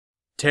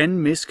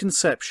10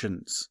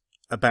 misconceptions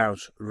about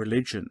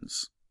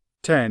religions.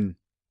 10.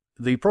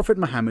 The Prophet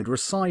Muhammad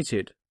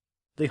recited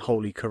the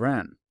Holy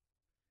Quran.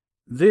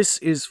 This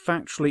is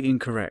factually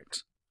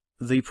incorrect.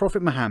 The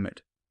Prophet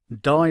Muhammad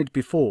died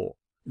before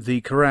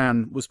the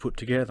Quran was put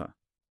together.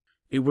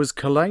 It was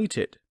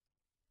collated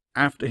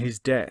after his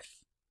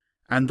death,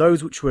 and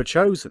those which were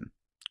chosen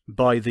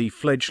by the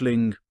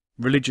fledgling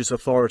religious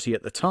authority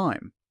at the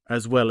time,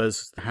 as well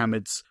as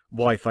Muhammad's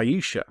wife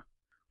Aisha,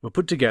 were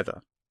put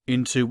together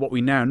into what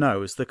we now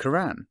know as the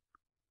Quran.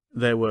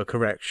 There were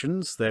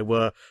corrections, there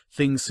were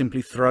things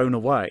simply thrown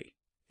away.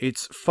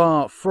 It's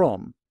far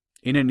from,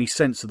 in any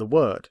sense of the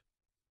word,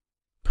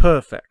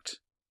 perfect.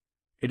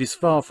 It is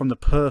far from the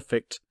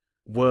perfect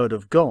word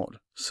of God,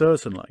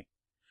 certainly.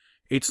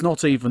 It's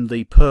not even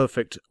the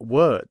perfect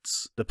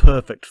words, the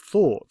perfect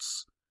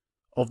thoughts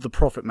of the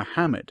Prophet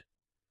Muhammad,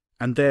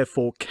 and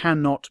therefore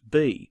cannot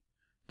be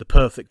the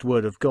perfect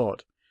word of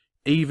God,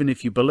 even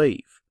if you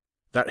believe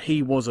that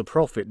he was a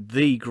prophet,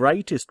 the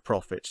greatest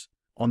prophet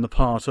on the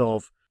part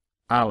of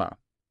Allah.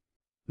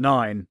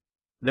 9.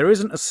 There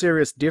isn't a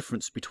serious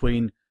difference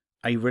between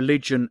a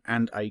religion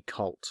and a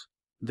cult.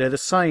 They're the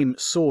same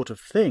sort of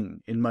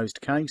thing in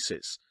most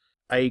cases.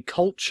 A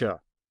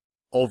culture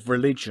of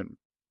religion.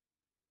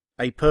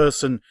 A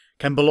person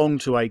can belong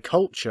to a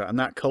culture, and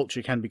that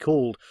culture can be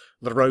called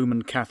the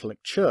Roman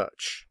Catholic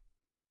Church.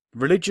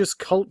 Religious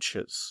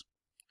cultures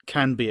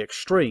can be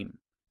extreme,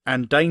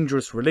 and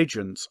dangerous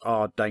religions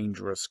are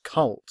dangerous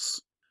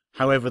cults.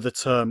 However, the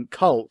term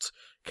cult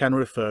can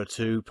refer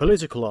to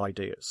political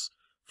ideas,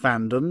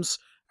 fandoms,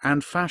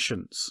 and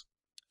fashions.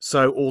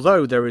 So,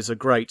 although there is a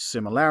great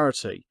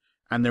similarity,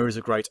 and there is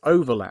a great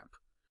overlap,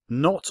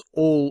 not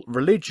all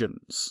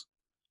religions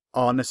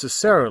are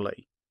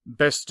necessarily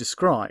best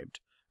described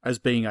as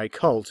being a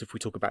cult if we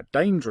talk about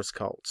dangerous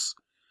cults.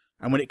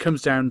 And when it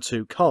comes down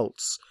to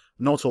cults,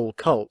 not all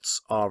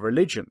cults are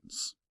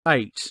religions.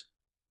 8.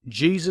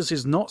 Jesus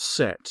is not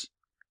set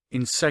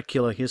in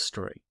secular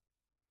history.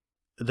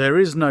 There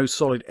is no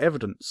solid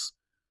evidence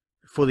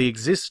for the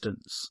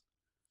existence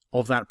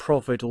of that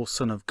prophet or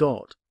son of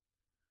God.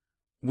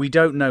 We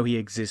don't know he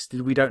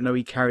existed, we don't know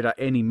he carried out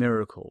any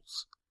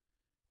miracles.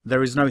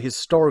 There is no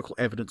historical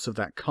evidence of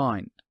that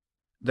kind.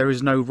 There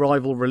is no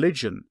rival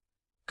religion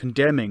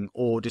condemning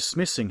or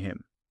dismissing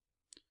him.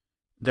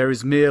 There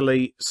is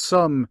merely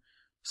some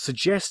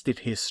suggested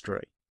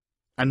history,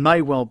 and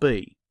may well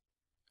be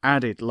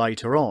added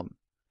later on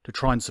to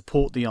try and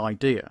support the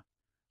idea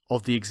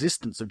of the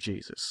existence of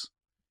Jesus.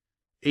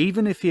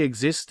 Even if he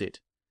existed,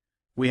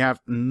 we have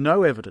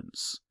no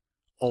evidence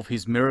of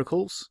his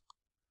miracles,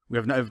 we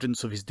have no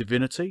evidence of his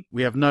divinity,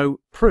 we have no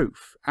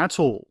proof at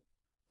all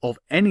of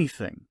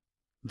anything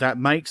that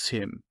makes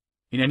him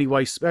in any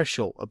way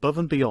special, above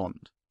and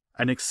beyond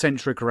an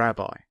eccentric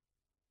rabbi.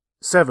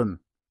 7.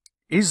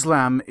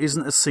 Islam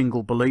isn't a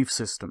single belief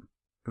system.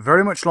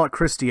 Very much like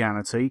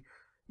Christianity,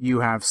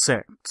 you have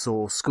sects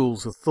or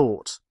schools of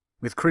thought.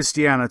 With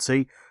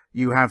Christianity,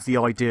 you have the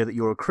idea that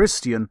you're a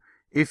Christian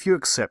if you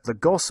accept the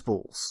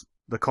Gospels,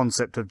 the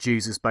concept of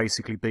Jesus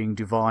basically being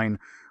divine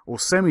or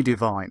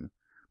semi-divine,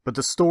 but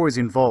the stories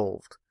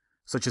involved,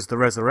 such as the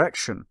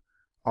resurrection,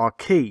 are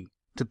key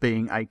to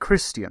being a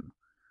Christian.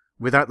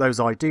 Without those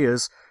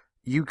ideas,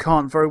 you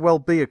can't very well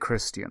be a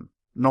Christian,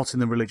 not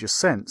in the religious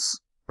sense,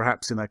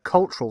 perhaps in a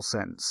cultural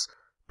sense,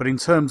 but in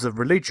terms of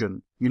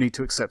religion, you need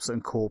to accept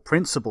certain core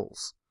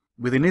principles.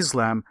 Within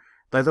Islam,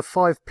 they're the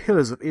 5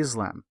 pillars of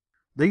Islam.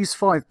 These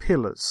 5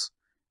 pillars,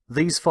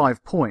 these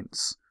 5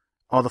 points,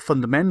 are the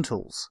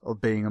fundamentals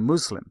of being a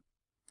Muslim.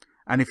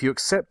 And if you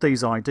accept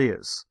these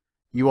ideas,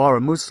 you are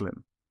a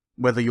Muslim,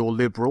 whether you're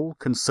liberal,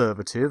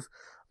 conservative,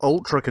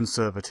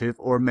 ultra-conservative,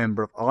 or a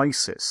member of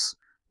ISIS.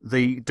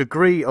 The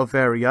degree of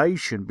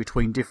variation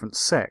between different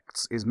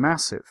sects is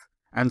massive,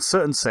 and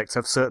certain sects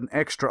have certain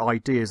extra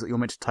ideas that you're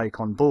meant to take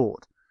on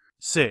board.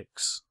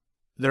 6.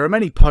 There are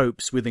many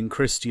popes within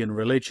Christian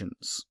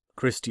religions,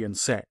 Christian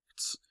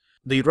sects.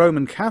 The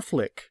Roman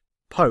Catholic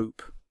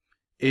Pope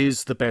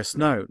is the best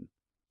known.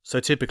 So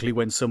typically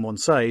when someone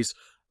says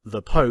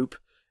the Pope,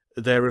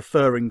 they're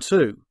referring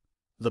to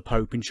the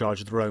Pope in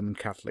charge of the Roman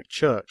Catholic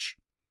Church.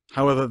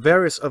 However,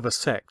 various other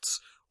sects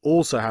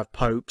also have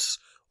popes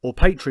or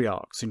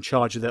patriarchs in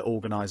charge of their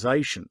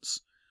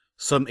organizations,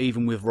 some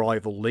even with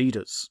rival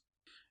leaders.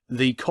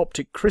 The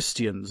Coptic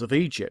Christians of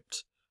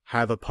Egypt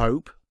have a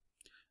pope.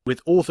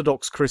 With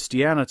Orthodox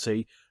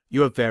Christianity,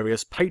 you have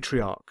various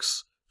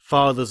patriarchs,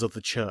 fathers of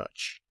the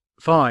church.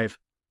 5.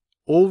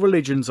 All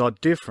religions are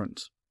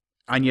different,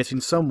 and yet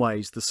in some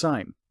ways the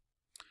same.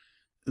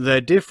 They're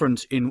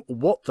different in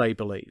what they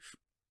believe.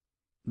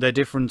 They're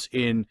different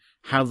in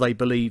how they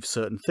believe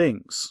certain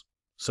things.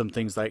 Some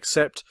things they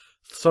accept,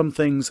 some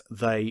things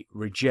they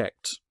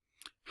reject.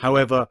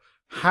 However,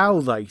 how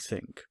they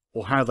think,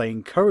 or how they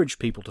encourage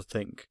people to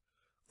think,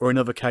 or in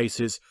other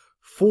cases,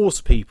 force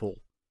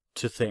people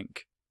to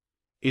think,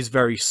 is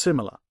very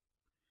similar.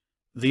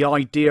 The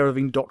idea of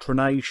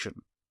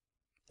indoctrination,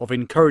 of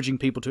encouraging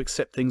people to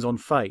accept things on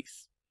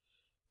faith,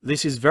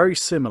 this is very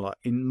similar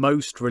in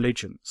most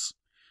religions.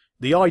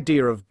 The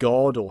idea of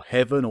God or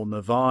heaven or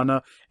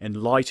nirvana,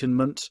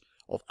 enlightenment,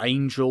 of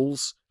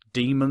angels,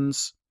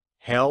 demons,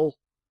 hell,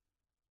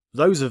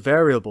 those are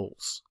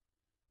variables.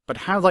 But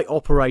how they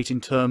operate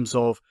in terms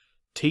of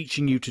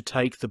teaching you to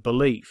take the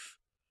belief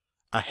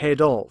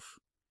ahead of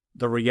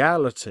the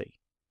reality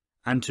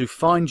and to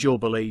find your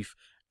belief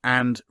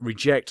and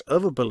reject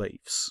other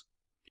beliefs,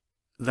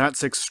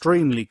 that's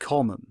extremely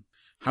common.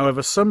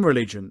 However, some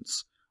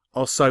religions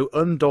are so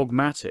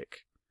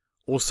undogmatic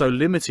or so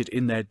limited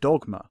in their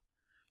dogma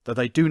that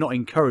they do not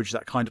encourage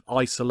that kind of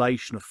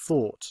isolation of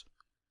thought.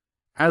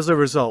 As a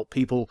result,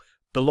 people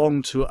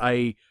belong to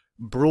a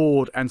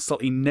broad and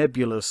slightly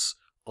nebulous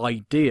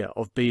idea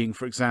of being,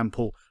 for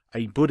example,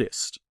 a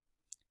Buddhist,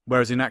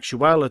 whereas in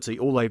actuality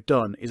all they've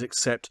done is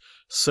accept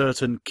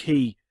certain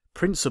key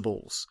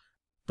principles,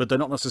 but they're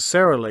not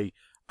necessarily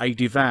a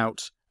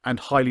devout and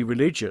highly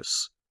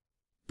religious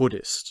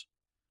Buddhist.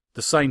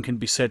 The same can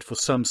be said for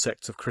some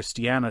sects of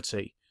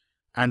Christianity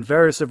and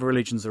various other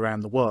religions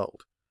around the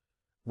world,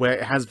 where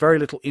it has very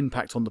little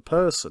impact on the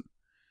person,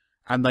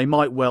 and they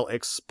might well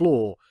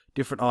explore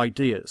different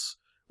ideas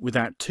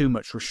without too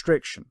much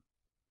restriction.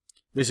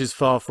 This is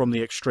far from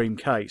the extreme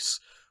case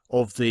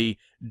of the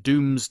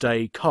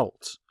doomsday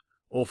cult,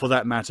 or for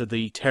that matter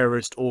the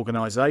terrorist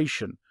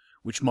organisation,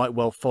 which might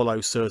well follow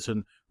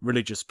certain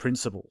religious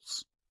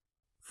principles.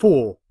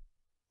 4.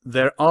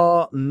 There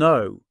are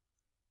no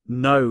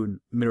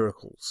known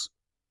miracles.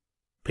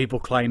 People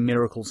claim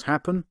miracles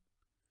happen.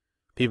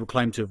 People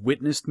claim to have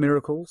witnessed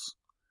miracles.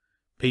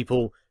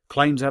 People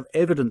claim to have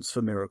evidence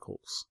for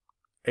miracles,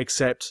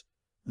 except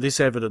this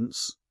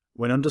evidence,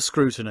 when under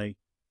scrutiny,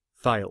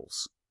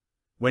 fails.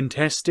 When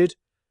tested,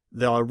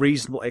 there are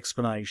reasonable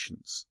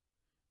explanations.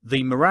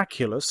 The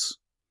miraculous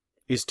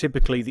is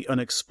typically the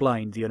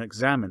unexplained, the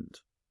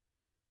unexamined,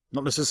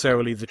 not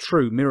necessarily the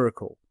true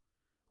miracle,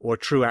 or a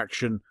true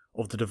action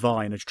of the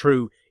divine, a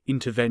true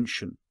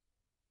intervention,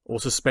 or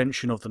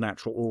suspension of the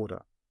natural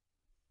order.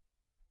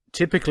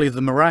 Typically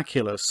the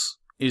miraculous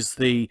is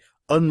the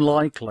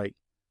unlikely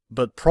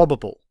but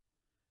probable,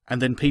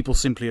 and then people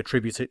simply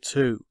attribute it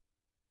to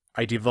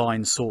a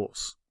divine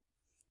source.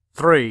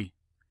 3.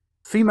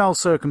 Female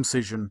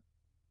circumcision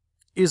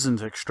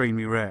isn't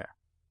extremely rare.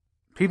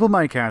 People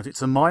make out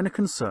it's a minor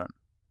concern,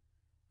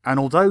 and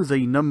although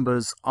the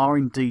numbers are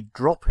indeed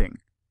dropping,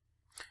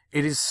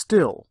 it is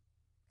still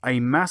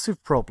a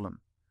massive problem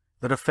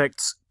that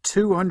affects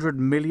 200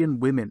 million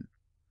women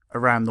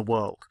around the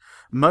world,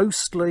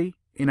 mostly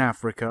in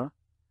Africa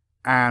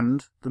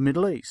and the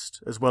Middle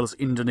East, as well as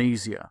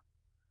Indonesia.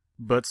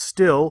 But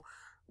still,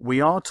 we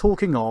are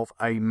talking of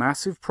a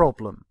massive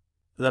problem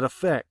that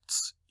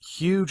affects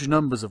huge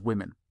numbers of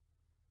women.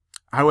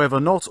 However,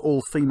 not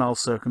all female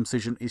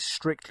circumcision is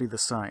strictly the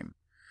same.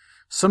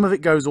 Some of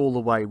it goes all the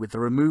way with the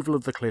removal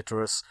of the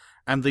clitoris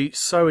and the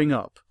sewing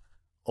up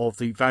of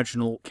the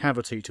vaginal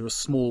cavity to a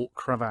small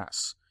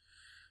crevasse.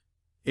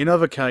 In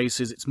other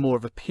cases, it's more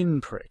of a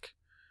pinprick,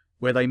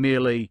 where they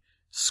merely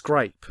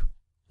scrape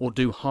or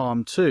do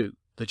harm to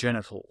the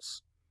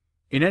genitals.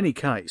 In any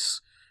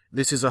case,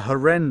 this is a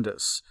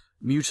horrendous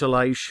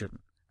mutilation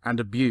and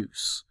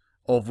abuse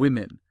of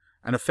women,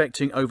 and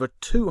affecting over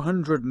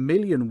 200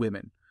 million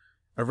women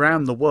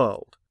around the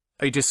world,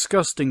 a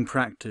disgusting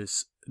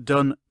practice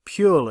done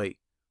purely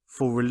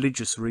for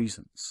religious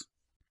reasons.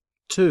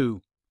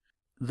 2.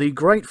 The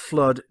Great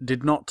Flood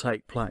did not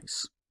take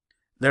place.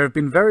 There have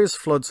been various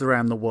floods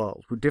around the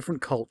world with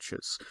different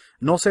cultures.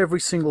 Not every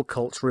single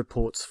culture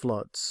reports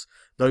floods.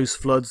 Those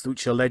floods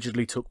which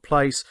allegedly took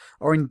place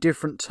are in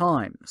different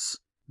times,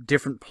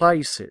 different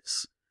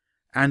places,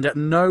 and at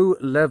no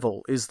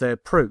level is there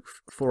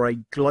proof for a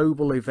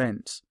global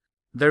event.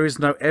 There is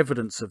no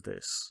evidence of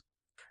this.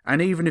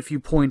 And even if you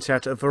point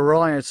out a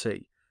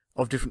variety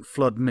of different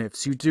flood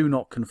myths, you do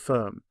not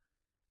confirm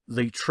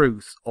the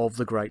truth of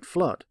the Great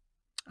Flood.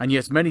 And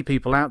yet many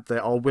people out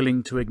there are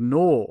willing to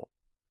ignore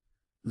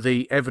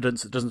the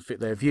evidence that doesn't fit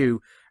their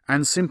view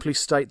and simply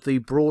state the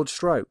broad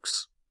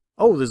strokes.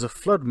 Oh, there's a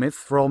flood myth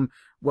from,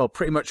 well,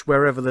 pretty much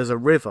wherever there's a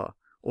river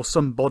or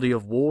some body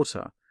of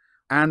water.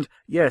 And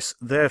yes,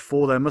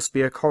 therefore there must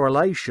be a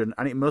correlation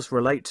and it must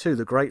relate to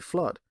the Great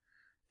Flood,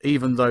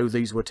 even though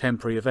these were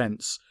temporary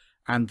events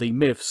and the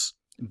myths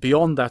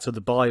beyond that of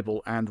the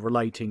Bible and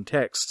relating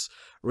texts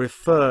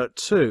refer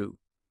to,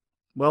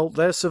 well,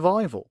 their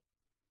survival.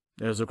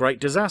 There was a great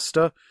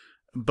disaster,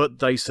 but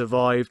they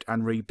survived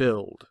and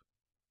rebuild.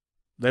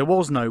 There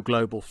was no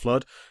global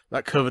flood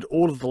that covered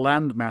all of the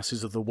land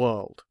masses of the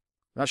world.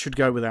 That should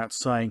go without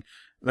saying.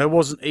 There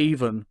wasn't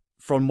even,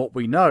 from what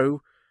we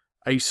know,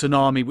 a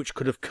tsunami which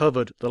could have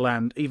covered the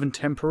land even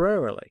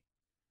temporarily.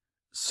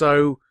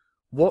 So,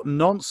 what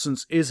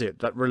nonsense is it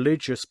that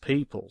religious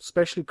people,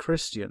 especially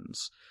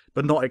Christians,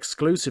 but not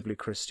exclusively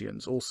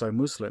Christians, also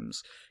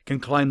Muslims, can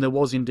claim there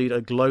was indeed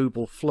a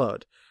global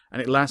flood,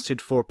 and it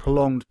lasted for a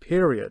prolonged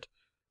period,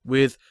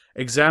 with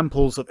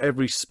examples of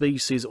every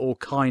species or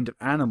kind of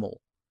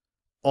animal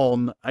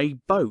on a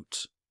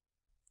boat?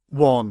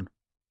 1.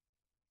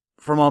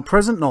 From our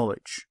present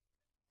knowledge,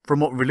 from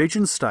what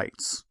religion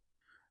states,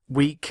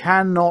 We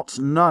cannot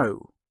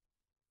know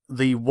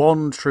the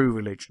one true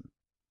religion.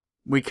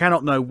 We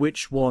cannot know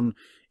which one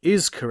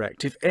is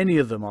correct, if any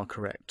of them are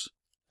correct.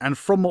 And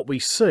from what we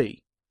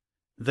see,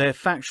 they're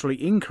factually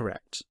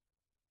incorrect.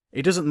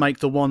 It doesn't make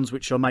the ones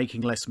which are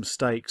making less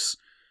mistakes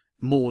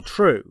more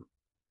true.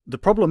 The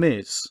problem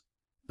is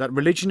that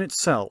religion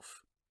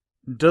itself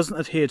doesn't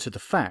adhere to the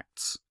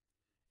facts.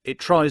 It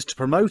tries to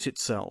promote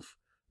itself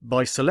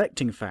by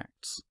selecting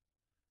facts.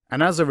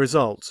 And as a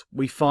result,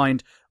 we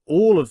find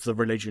all of the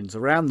religions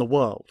around the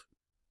world,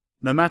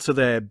 no matter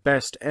their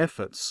best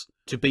efforts,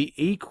 to be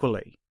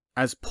equally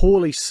as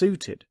poorly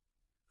suited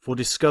for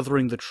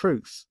discovering the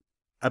truth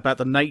about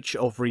the nature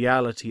of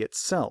reality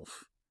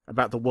itself,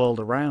 about the world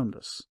around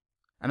us.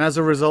 And as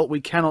a result,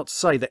 we cannot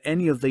say that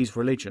any of these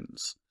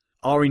religions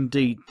are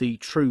indeed the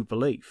true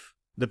belief.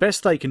 The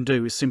best they can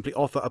do is simply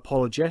offer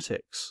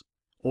apologetics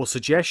or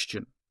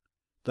suggestion.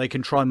 They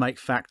can try and make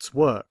facts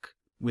work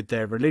with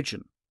their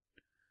religion.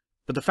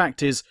 But the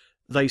fact is,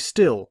 they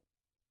still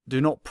do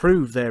not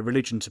prove their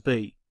religion to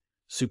be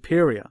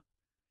superior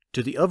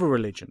to the other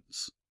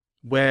religions,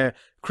 where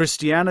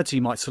Christianity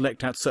might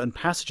select out certain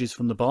passages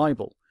from the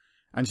Bible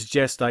and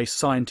suggest a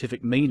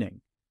scientific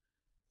meaning.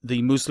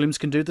 The Muslims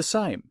can do the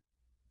same.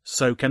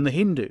 So can the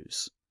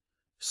Hindus.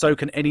 So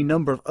can any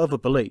number of other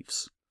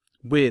beliefs,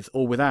 with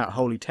or without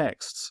holy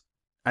texts.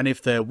 And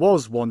if there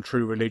was one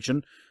true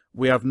religion,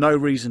 we have no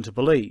reason to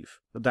believe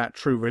that that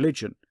true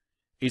religion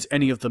is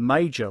any of the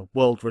major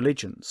world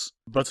religions.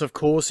 But of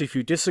course, if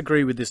you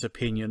disagree with this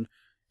opinion,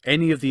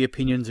 any of the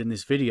opinions in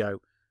this video,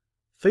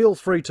 feel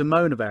free to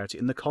moan about it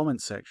in the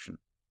comments section.